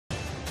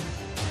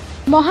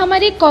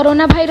महामारी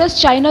corona virus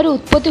China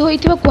उत्पत्ति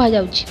होइथिबा कुहा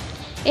जाउछि।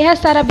 यह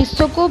सारा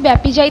विश्व को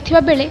व्यापी जाइथिबा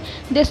बेले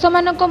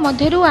देशमानक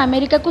मध्यरु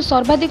अमेरिका को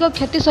सर्वाधिक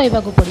क्षति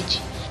सहिबाकु पड़िछि।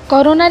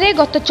 कोरोना रे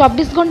गत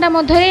 24 घंटा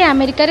मध्यरे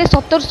अमेरिका रे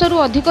 1700 रु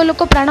अधिक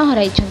लोक प्राण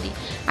हराइछन्ति।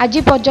 आज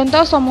पर्यंत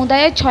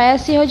समुदाय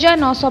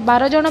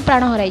 86,912 जन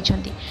प्राण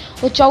हराइछन्ति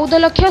और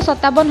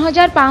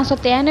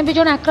 14,57,593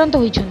 जन आक्रांत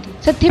होइछन्ति।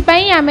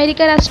 सेथिपई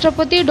अमेरिका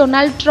राष्ट्रपति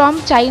डोनाल्ड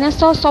ट्रम्प चाइना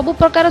सह सबु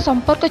प्रकार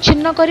संपर्क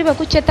छिन्न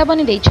करबाकु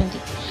चेतावनी दैछन्ति।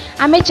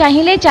 आमे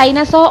चाहिए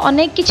चाइना सह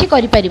अनेक किछि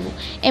करिपारिबु,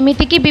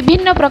 एमितिकी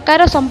विभिन्न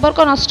प्रकार संपर्क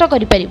नष्ट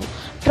करिपारिबु।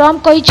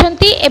 ट्रम्प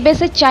कहिछन्ति एबे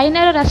से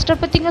चाइनार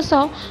राष्ट्रपति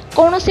सह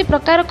कौनसी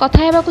प्रकार कथा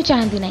हेबाकु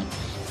चाहंती नाही।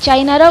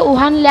 चाइनार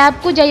वुहान लैब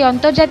को जाई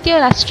अंतर्जातीय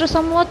राष्ट्र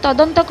समूह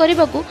तदंत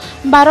करबाकु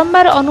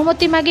बारंबार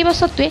अनुमति मागिबा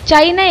सत्वे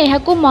चाइना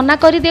एहाकु मना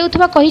करि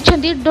देउथबा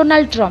कहिछन्ति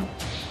डोनाल्ड ट्रम्प।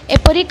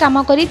 एपरी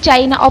काम करी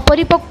चाइना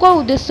अपरिपक्व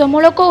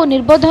उद्देश्यमूलक और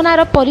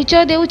निर्बोधनार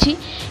परिचय देउछि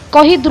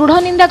कही दृढ़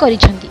निंदा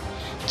करिछन्ति।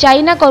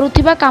 चाइना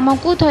करुथिबा काम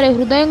को थरे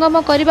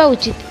हृदयंगम करबा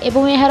उचित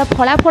एवं एहार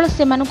फलाफल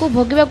सेमानकु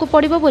भोगिबाकु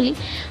पड़िबो बोली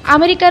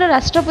अमेरिकार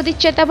राष्ट्रपति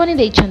चेतावनी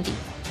दैछन्ति।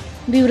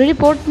 Bureau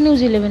report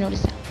news 11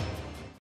 Odisha.